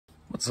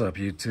What's up,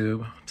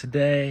 YouTube?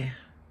 Today,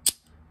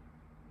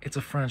 it's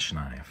a French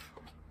knife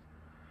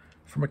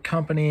from a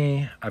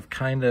company I've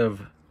kind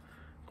of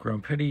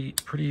grown pretty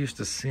used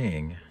to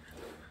seeing.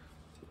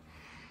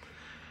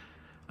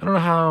 I don't know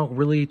how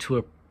really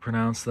to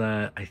pronounce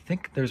that. I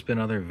think there's been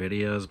other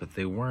videos, but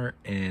they weren't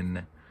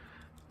in.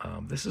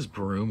 This is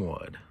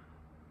broomwood.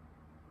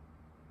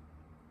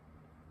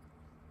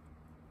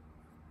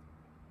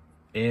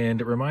 And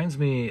it reminds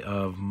me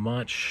of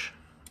much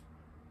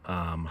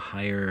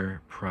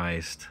higher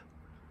priced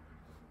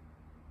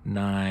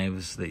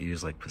knives that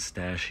use like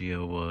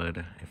pistachio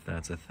wood, if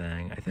that's a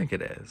thing. I think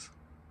it is.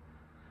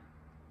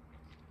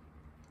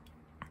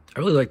 I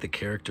really like the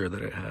character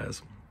that it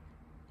has.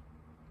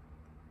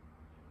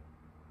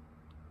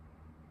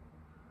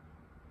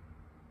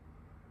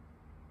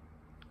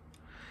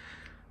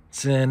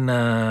 It's in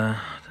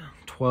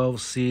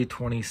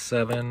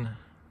 12C27.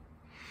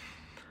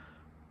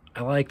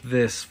 I like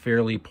this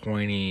fairly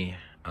pointy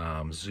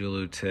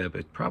Zulu tip.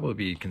 It'd probably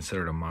be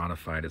considered a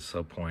modified. It's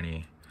so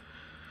pointy.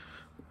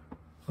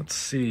 Let's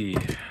see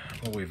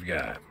what we've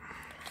got.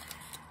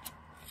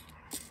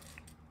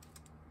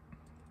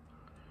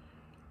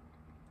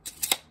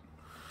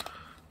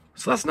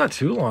 So that's not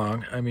too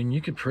long. I mean,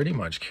 you could pretty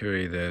much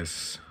carry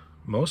this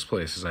most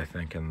places, I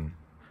think, in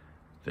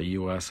the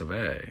US of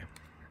A.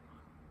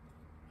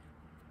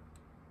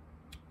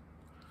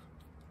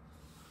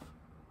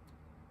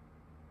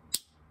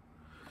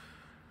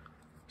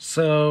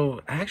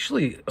 So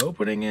actually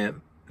opening it,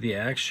 the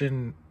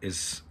action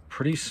is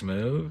pretty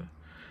smooth.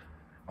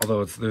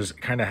 Although there's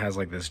kind of has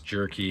like this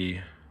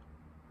jerkiness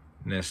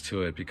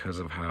to it because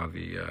of how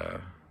the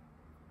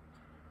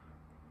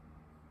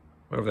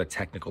whatever the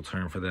technical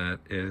term for that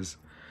is.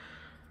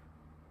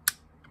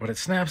 But it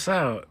snaps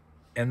out,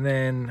 and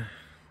then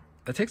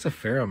it takes a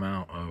fair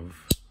amount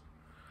of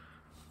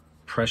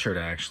pressure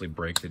to actually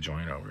break the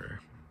joint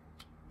over.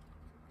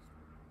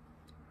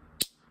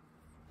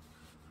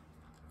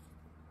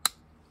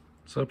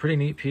 So a pretty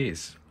neat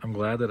piece. I'm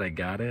glad that I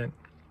got it.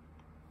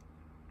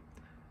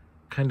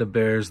 Kind of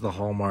bears the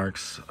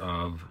hallmarks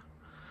of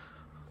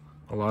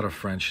a lot of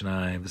French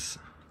knives.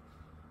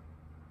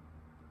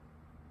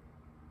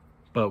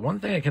 But one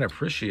thing I can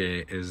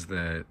appreciate is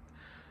that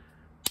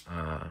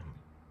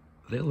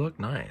they look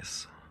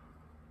nice.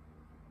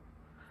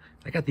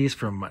 I got these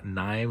from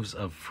Knives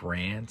of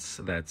France.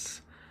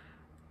 That's,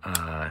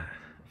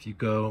 if you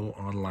go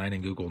online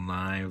and Google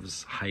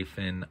knives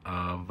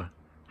of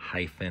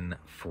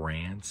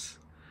France,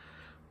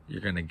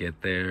 you're gonna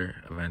get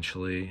there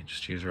eventually.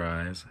 Just use your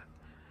eyes.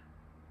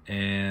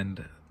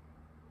 And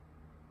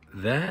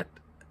that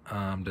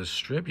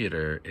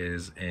distributor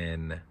is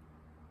in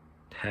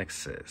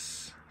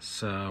Texas,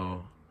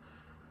 so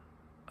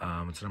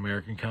it's an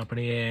American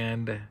company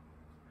and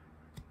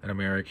an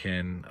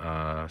American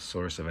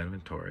source of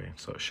inventory,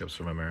 so it ships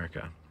from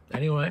America.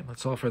 Anyway,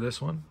 that's all for this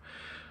one.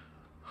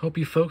 Hope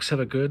you folks have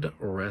a good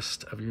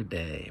rest of your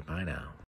day. Bye now.